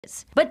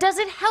But does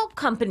it help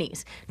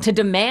companies to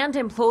demand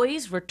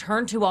employees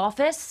return to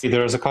office?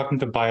 There is a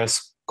cognitive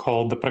bias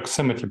called the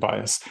proximity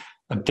bias,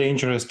 a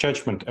dangerous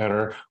judgment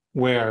error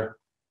where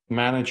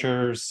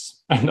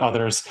managers and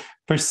others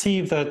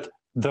perceive that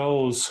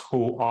those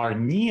who are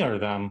near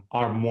them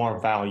are more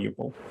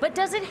valuable. But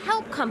does it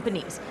help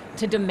companies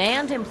to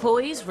demand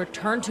employees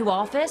return to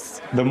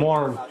office? The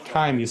more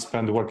time you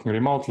spend working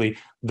remotely,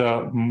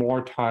 the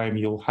more time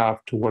you'll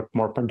have to work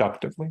more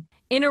productively.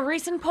 In a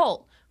recent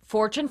poll,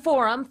 Fortune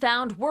Forum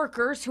found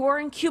workers who are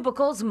in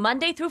cubicles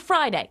Monday through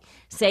Friday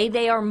say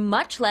they are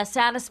much less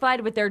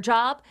satisfied with their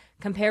job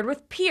compared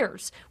with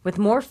peers with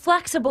more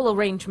flexible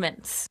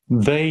arrangements.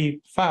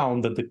 They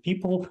found that the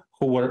people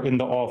who were in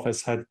the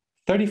office had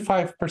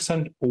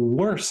 35%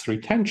 worse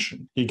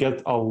retention. You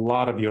get a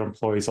lot of your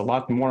employees, a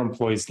lot more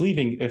employees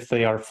leaving if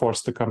they are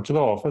forced to come to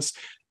the office,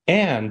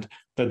 and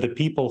that the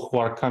people who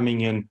are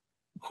coming in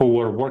who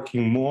were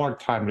working more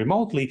time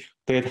remotely,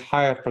 they had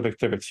higher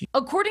productivity.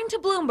 According to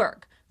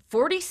Bloomberg,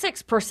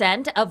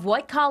 46% of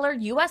white-collar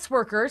U.S.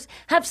 workers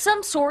have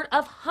some sort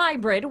of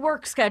hybrid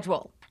work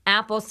schedule.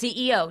 Apple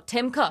CEO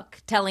Tim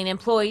Cook telling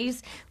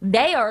employees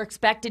they are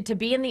expected to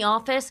be in the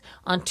office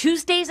on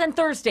Tuesdays and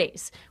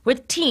Thursdays,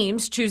 with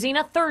teams choosing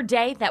a third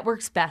day that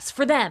works best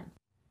for them.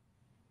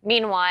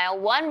 Meanwhile,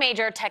 one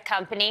major tech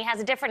company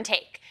has a different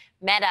take.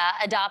 Meta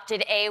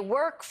adopted a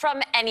work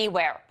from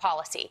anywhere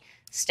policy.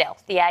 Still,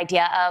 the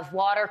idea of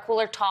water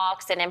cooler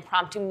talks and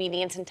impromptu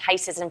meetings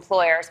entices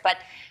employers, but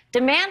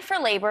demand for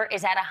labor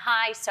is at a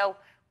high, so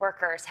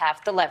workers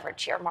have the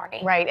leverage here,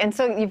 Marnie. Right, and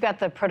so you've got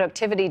the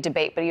productivity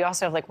debate, but you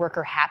also have like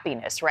worker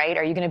happiness, right?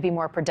 Are you going to be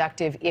more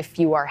productive if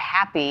you are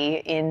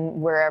happy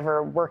in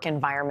wherever work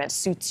environment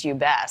suits you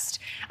best?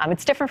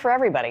 It's different for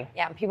everybody.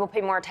 Yeah, people pay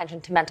more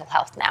attention to mental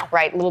health now.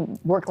 Right, a little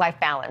work-life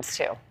balance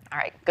too. All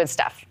right, good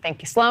stuff.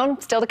 Thank you,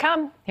 Sloan. Still to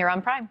come here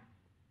on Prime.